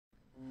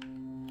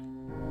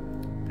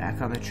Back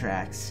on the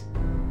tracks.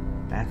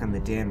 Back on the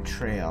damn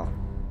trail.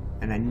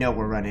 And I know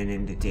we're running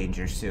into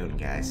danger soon,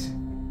 guys.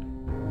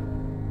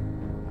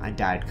 I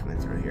died coming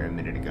through here a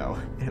minute ago.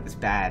 It was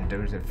bad. There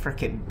was a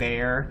frickin'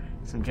 bear,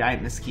 some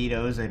giant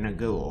mosquitoes, and a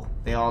ghoul.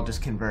 They all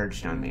just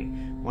converged on me.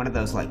 One of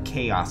those, like,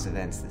 chaos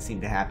events that seem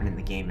to happen in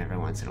the game every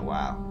once in a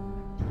while.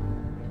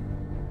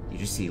 You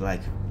just see,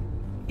 like,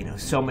 you know,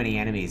 so many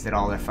enemies that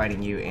all are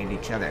fighting you and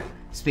each other.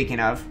 Speaking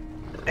of,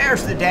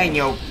 there's the dang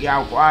Yao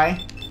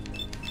Guai.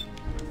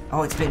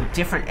 Oh, it's been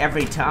different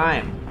every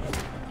time.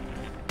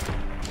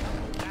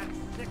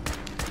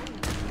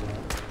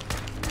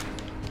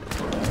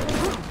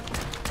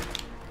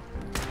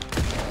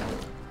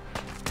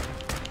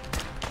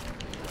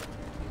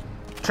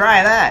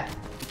 Try that!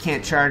 You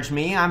can't charge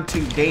me, I'm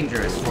too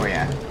dangerous for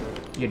you.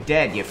 You're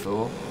dead, you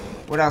fool.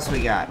 What else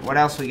we got? What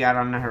else we got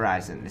on the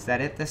horizon? Is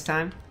that it this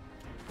time?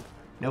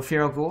 No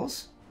feral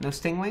ghouls? No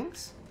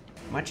stingwings?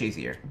 Much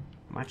easier.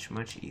 Much,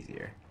 much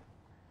easier.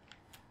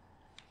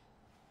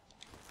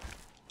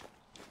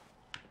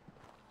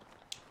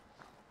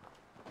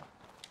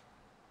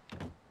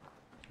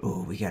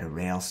 Ooh, we got a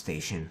rail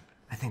station.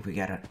 I think we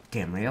got a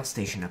damn rail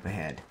station up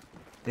ahead.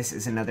 This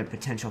is another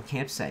potential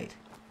campsite.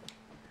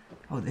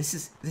 Oh, this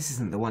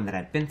isn't the one that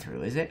I've been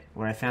through, is it?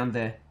 Where I found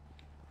the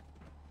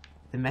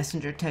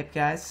messenger type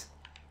guys?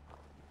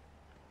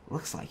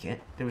 Looks like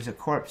it. There was a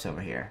corpse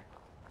over here.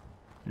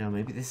 No,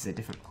 maybe this is a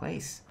different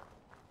place.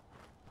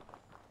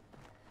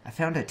 I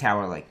found a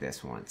tower like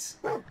this once.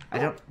 I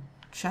don't...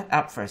 Shut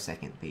up for a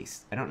second,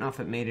 beast. I don't know if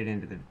it made it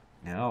into the...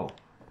 No.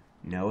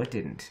 No, it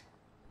didn't.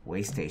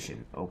 Way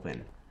station.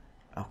 Open.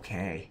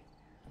 Okay.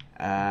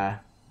 I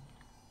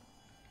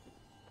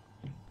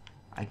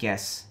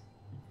guess...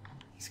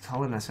 He's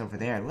calling us over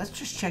there. Let's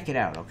just check it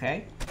out,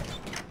 okay?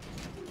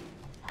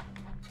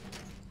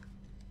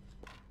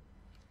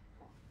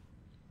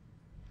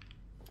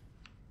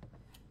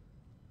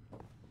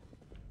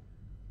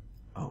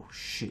 Oh,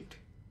 shoot.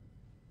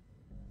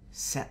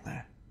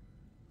 Settler.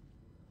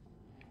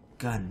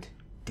 Gunned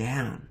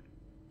down.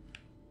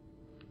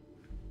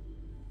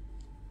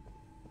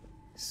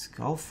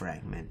 Skull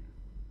fragment.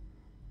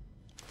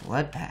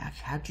 Blood pack.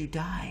 How'd you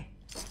die?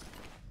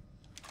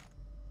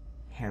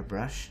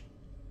 Hairbrush.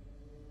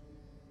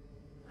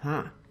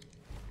 Huh.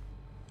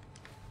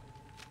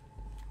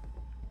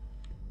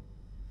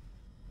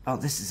 Oh,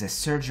 this is a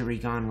surgery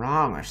gone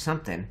wrong or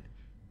something.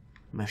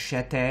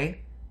 Machete.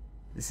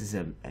 This is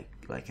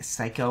like a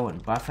psycho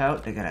and buff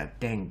out. They got a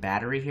dang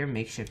battery here,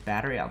 makeshift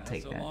battery. I'll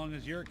take that. So long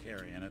as you're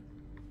carrying it.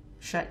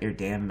 Shut your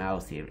damn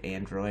mouth, you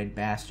android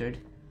bastard.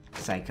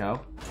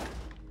 Psycho.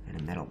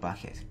 And a metal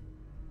bucket.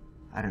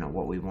 I don't know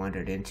what we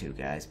wandered into,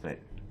 guys, but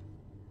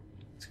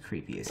it's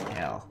creepy as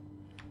hell.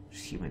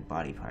 Just human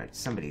body parts.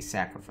 Somebody's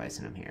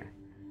sacrificing them here.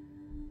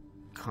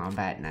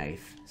 Combat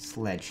knife,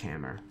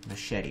 sledgehammer,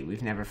 machete.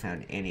 We've never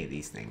found any of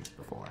these things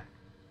before.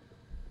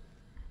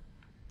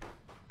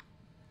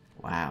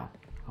 Wow.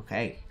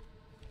 Okay.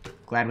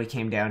 Glad we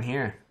came down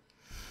here.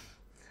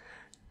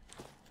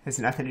 Has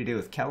nothing to do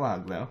with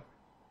Kellogg, though.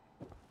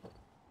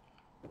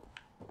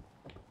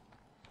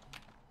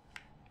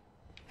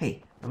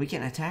 Hey, are we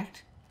getting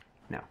attacked?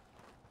 No.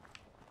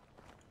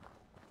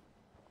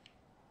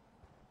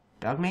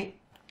 Dogmeat?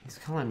 He's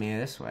calling me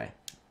this way.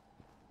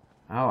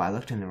 Oh, I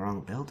looked in the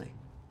wrong building.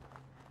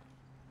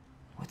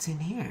 What's in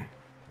here?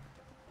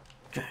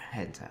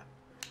 Heads up.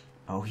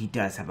 Oh, he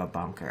does have a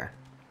bunker.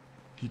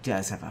 He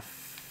does have a...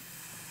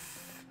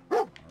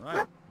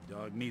 Alright,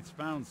 Dogmeat's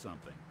found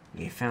something.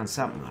 Yeah, he found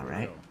something,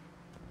 alright.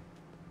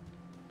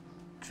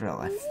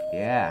 Drill.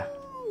 Yeah.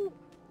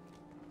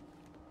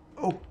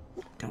 Oh,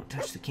 don't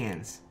touch the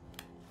cans.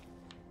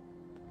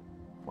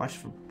 Watch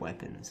for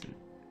weapons and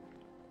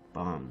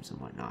bombs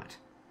and whatnot.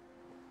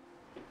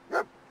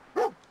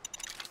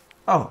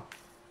 Oh.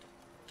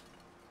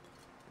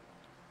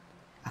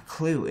 A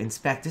clue.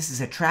 Inspect. This is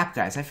a trap,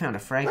 guys. I found a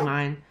frag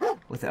mine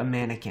with a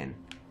mannequin.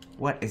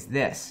 What is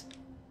this?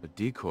 A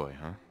decoy,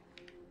 huh?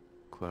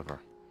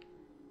 Clever.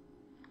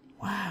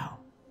 Wow.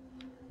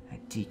 A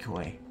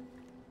decoy.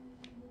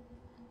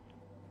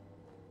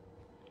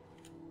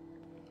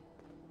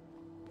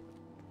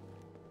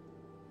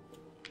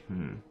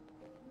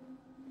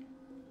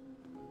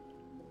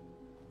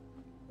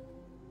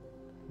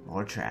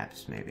 More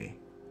traps, maybe.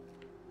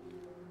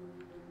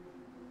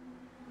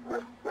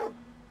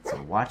 It's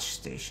a watch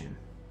station.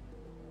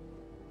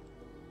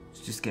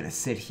 It's just gonna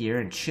sit here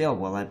and chill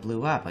while I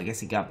blew up. I guess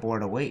he got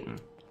bored of waiting.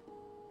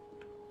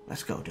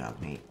 Let's go,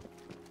 Dogmeat.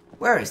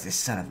 Where is this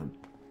son of a...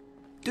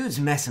 Dude's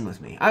messing with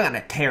me. I'm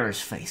gonna tear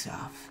his face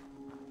off.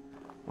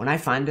 When I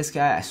find this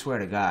guy, I swear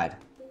to God,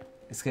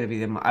 it's gonna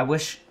be the... I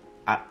wish...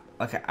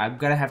 I'm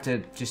gonna have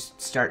to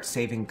just start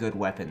saving good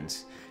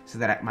weapons so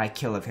that my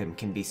kill of him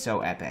can be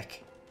so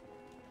epic.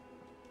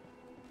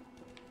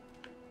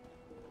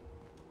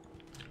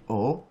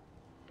 Oh,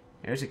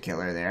 there's a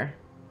killer there.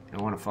 I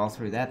don't want to fall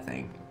through that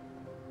thing.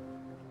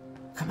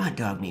 Come on,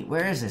 Dogmeat.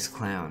 Where is this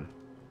clown?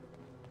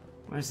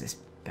 Where's this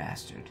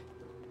bastard?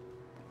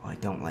 Oh, I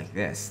don't like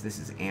this. This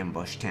is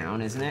ambush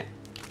town, isn't it?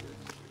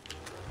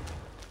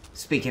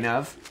 Speaking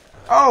of.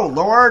 Oh,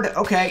 Lord.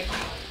 Okay.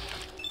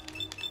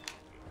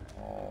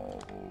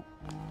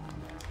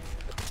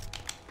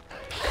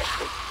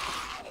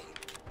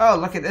 Oh,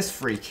 look at this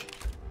freak.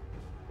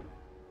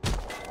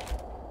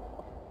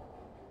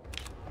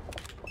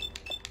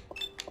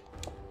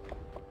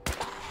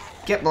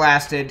 Get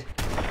blasted.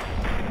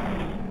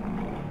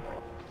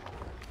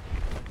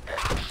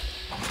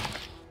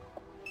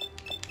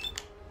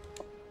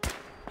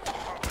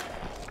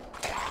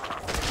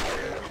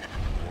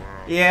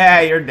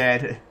 Yeah, you're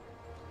dead.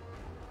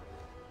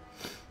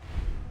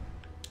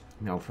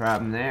 No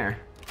problem there.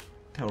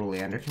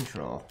 Totally under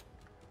control.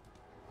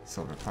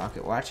 Silver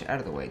pocket watch. Out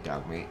of the way,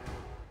 Dogmeat.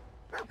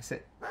 Is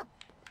it?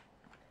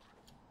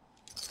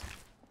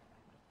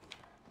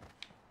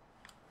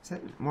 Is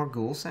that more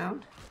ghoul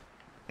sound?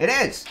 It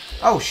is!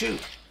 Oh, shoot.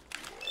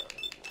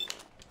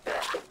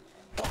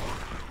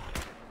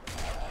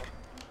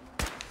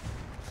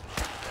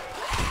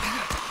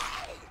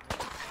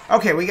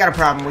 Okay, we got a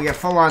problem. We got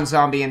full-on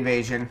zombie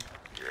invasion.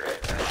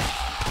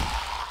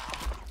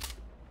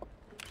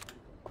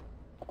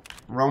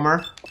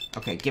 Roamer?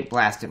 Okay, get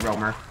blasted,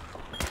 Roamer.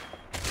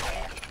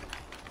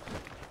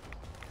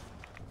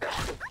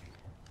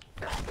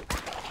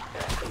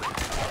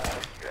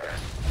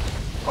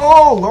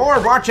 Oh,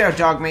 Lord, watch out,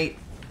 Dogmeat.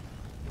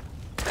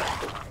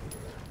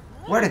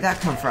 Where did that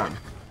come from?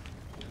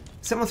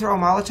 Someone throw a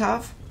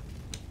Molotov?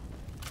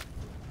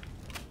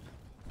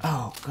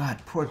 Oh, God,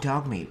 poor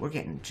Dogmeat. We're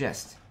getting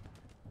just...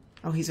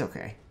 Oh, he's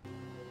okay.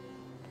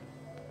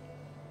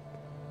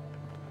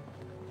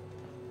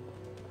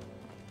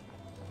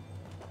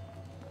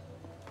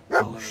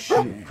 Oh,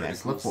 shoot,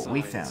 guys, look what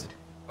we found.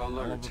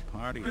 Alert.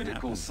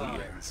 Critical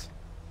signs.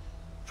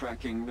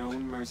 Tracking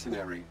known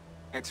mercenary.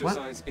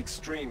 Exercise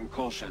extreme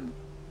caution.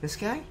 This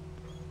guy?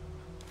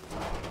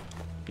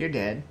 You're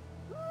dead.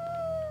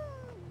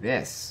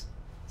 This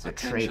is a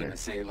traitor.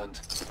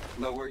 Assailant.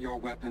 Lower your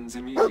weapons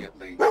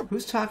immediately.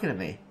 Who's talking to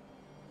me?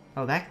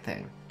 Oh, that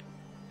thing.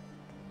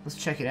 Let's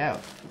check it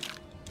out.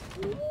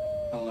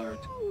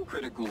 Alert.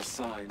 Critical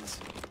signs.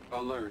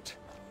 Alert.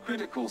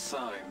 Critical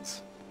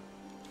signs.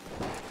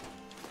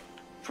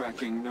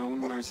 Tracking known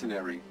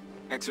mercenary.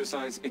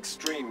 Exercise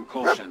extreme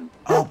caution.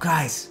 Oh,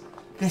 guys.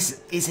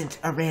 This isn't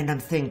a random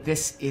thing.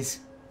 This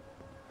is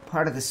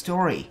part of the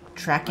story.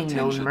 Tracking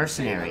known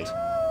mercenary.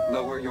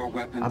 Lower your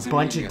weapons A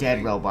bunch of dead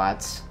immediately.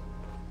 robots.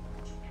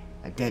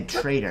 A dead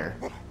traitor.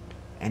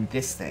 And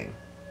this thing.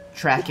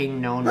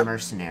 Tracking known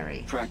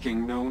mercenary.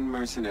 Tracking known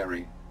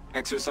mercenary.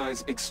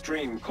 Exercise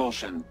extreme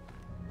caution.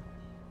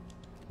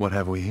 What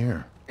have we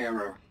here?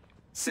 Error.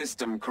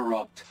 System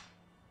corrupt.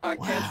 I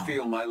can't Wow.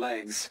 feel my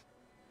legs.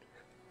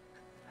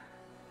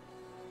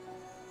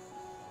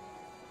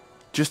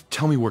 Just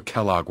tell me where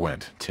Kellogg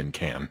went, Tin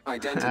Can.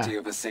 Identity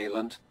of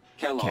assailant.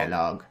 Kellogg.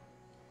 Kellogg.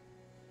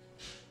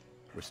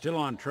 We're still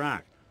on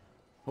track.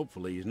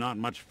 Hopefully he's not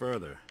much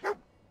further.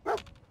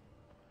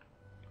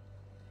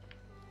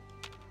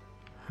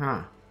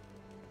 Huh.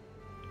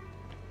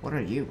 What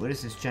are you? What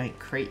is this giant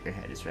crate your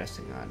head is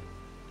resting on?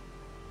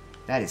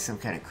 That is some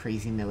kind of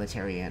crazy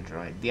military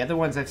android. The other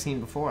ones I've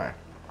seen before.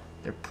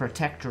 They're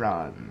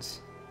protectrons.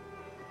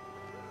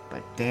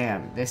 But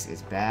damn, this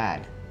is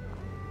bad.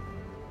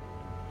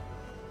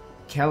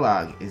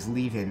 Kellogg is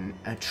leaving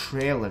a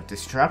trail of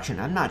destruction.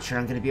 I'm not sure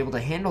I'm going to be able to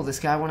handle this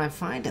guy when I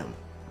find him.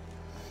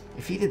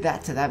 If he did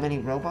that to that many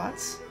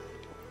robots,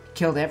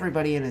 killed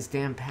everybody in his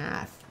damn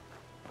path.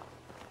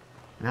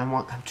 And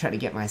I'm trying to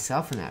get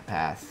myself in that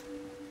path.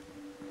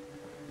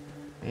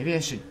 Maybe I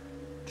should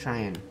try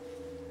and,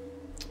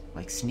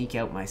 like, sneak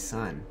out my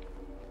son.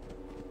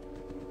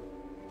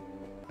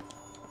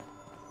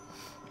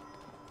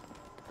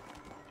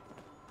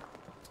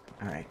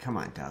 Alright, come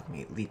on,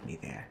 Dogmeat, lead me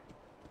there.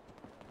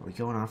 Are we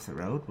going off the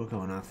road? We're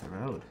going off the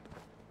road.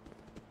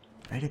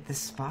 Right at this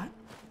spot?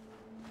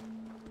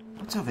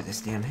 What's over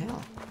this damn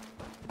hill?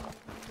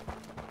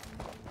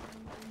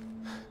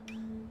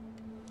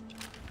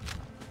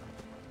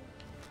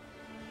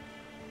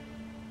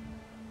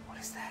 What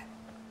is that?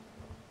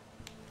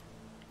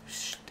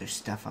 There's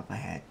stuff up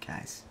ahead,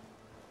 guys.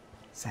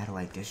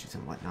 Satellite dishes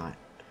and whatnot.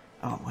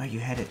 Oh, where are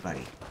you headed,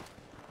 buddy?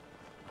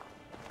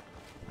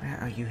 Where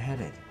are you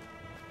headed?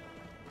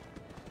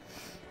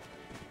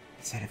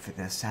 He's headed for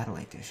the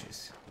satellite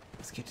dishes.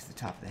 Let's get to the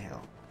top of the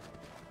hill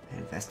and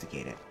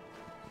investigate it.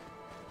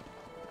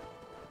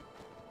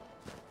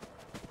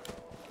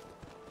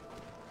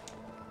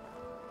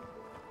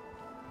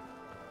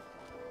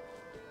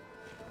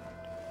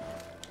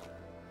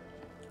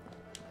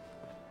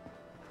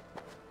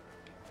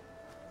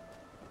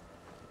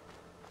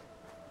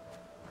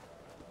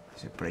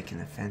 They're breaking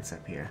the fence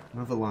up here.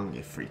 Move along,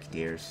 you freak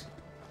deers.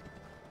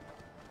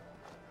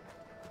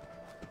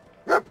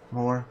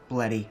 More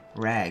bloody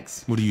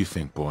rags. What do you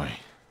think, boy?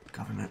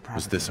 Government property.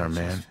 Was this our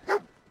man?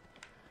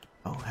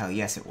 Oh, hell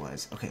yes it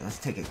was. Okay, let's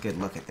take a good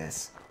look at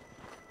this.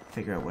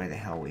 Figure out where the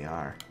hell we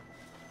are.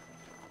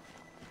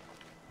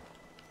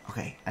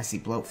 Okay, I see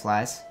bloat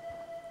flies.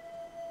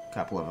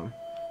 Couple of them.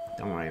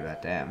 Don't worry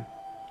about them.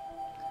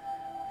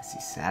 I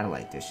see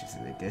satellite dishes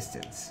in the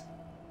distance.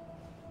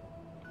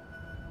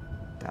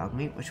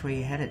 Dogmeat, which way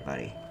you headed,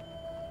 buddy?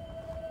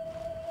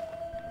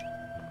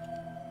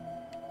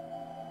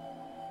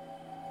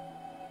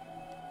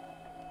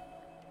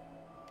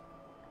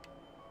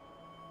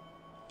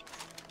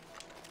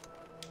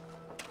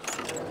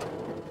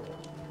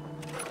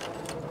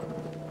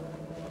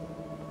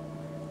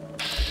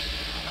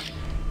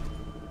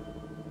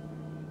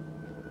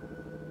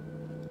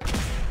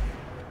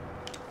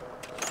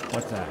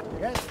 What's that?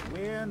 Yes,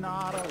 we're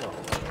not alone.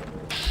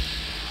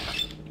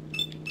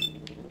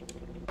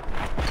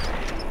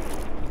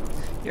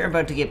 You're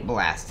about to get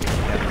blasted.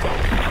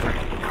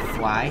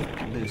 Fly,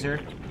 loser.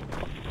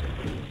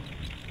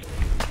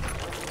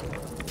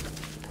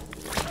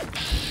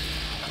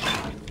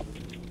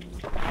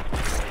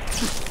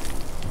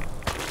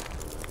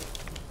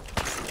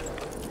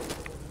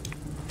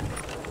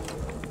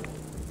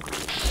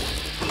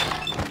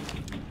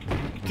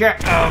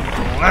 Get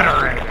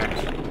obliterated!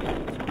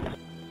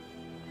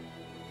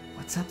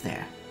 What's up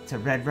there? It's a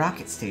red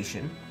rocket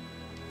station.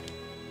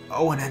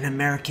 Oh, and an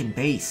American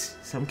base.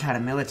 Some kind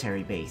of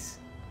military base.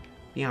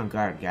 Be on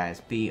guard,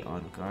 guys. Be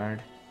on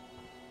guard.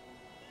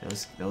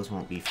 Those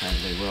won't be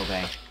friendly, will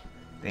they?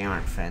 They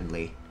aren't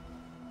friendly.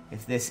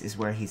 If this is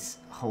where he's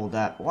holed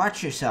up...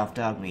 Watch yourself,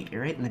 Dogmeat.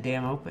 You're right in the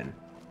damn open.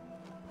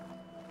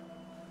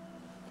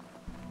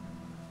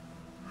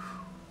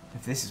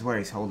 If this is where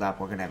he's holed up,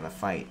 we're gonna have a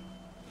fight.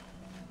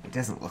 It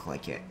doesn't look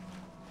like it.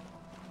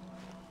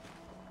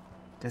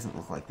 Doesn't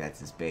look like that's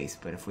his base,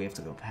 but if we have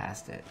to go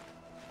past it...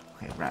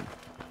 Okay, run.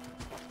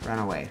 Run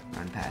away.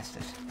 Run past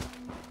it.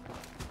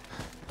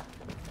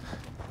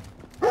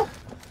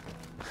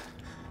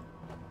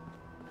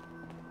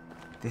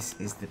 This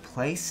is the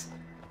place?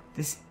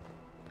 This...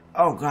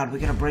 Oh god, we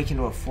gotta break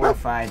into a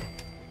fortified...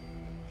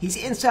 He's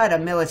inside a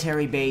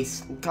military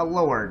base. Good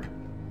lord.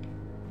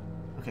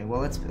 Okay,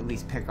 well let's at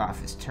least pick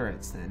off his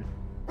turrets then.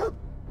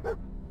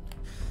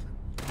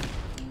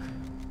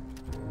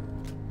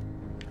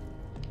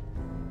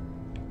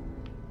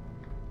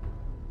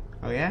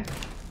 Oh yeah?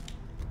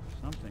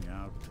 Something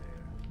out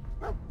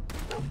there.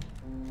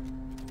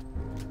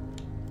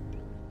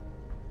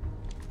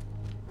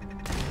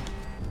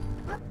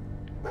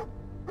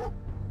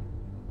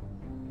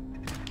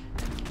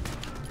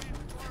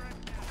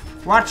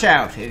 Watch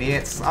out,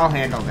 idiots. I'll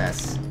handle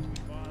this.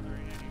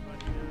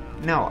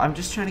 No, I'm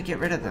just trying to get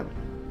rid of them.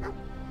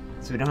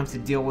 So we don't have to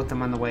deal with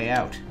them on the way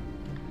out.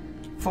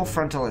 Full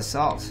frontal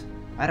assault.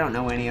 I don't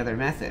know any other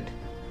method.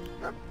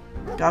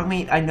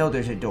 Dogmeat, I know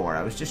there's a door.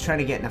 I was just trying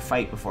to get in a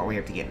fight before we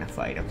have to get in a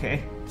fight,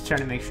 okay? Just trying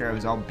to make sure I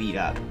was all beat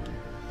up.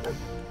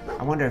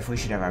 I wonder if we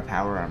should have our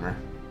power armor.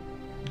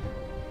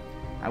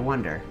 I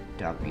wonder,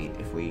 Dogmeat,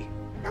 if we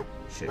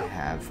should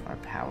have our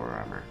power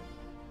armor.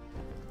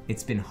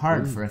 It's been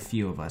hard for a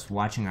few of us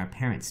watching our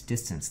parents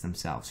distance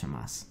themselves from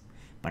us,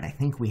 but I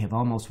think we have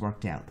almost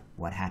worked out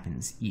what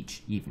happens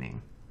each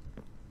evening.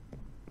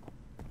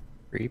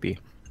 Creepy.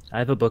 I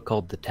have a book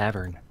called The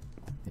Tavern.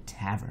 The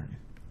Tavern?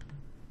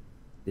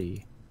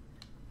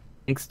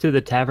 Thanks to the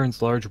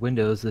tavern's large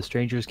windows, the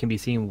strangers can be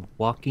seen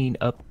walking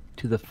up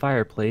to the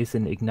fireplace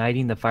and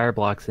igniting the fire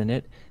blocks in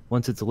it.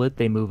 Once it's lit,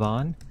 they move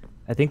on.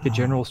 I think the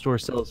general store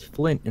sells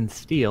flint and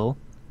steel.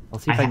 I'll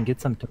see if I can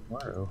get some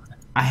tomorrow.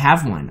 I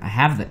have one. I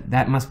have that.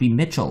 That must be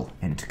Mitchell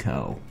and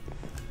Co.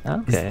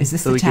 Okay. Is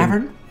this so the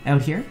tavern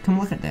out here? Come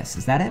look at this.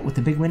 Is that it with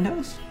the big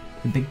windows?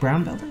 The big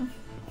brown building?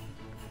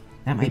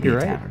 That might be a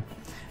tavern.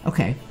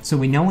 Okay, so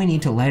we know we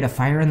need to light a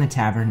fire in the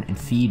tavern and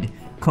feed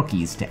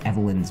cookies to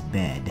Evelyn's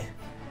bed.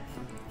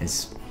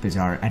 It's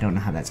bizarre. I don't know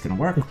how that's going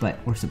to work, but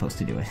we're supposed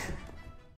to do it.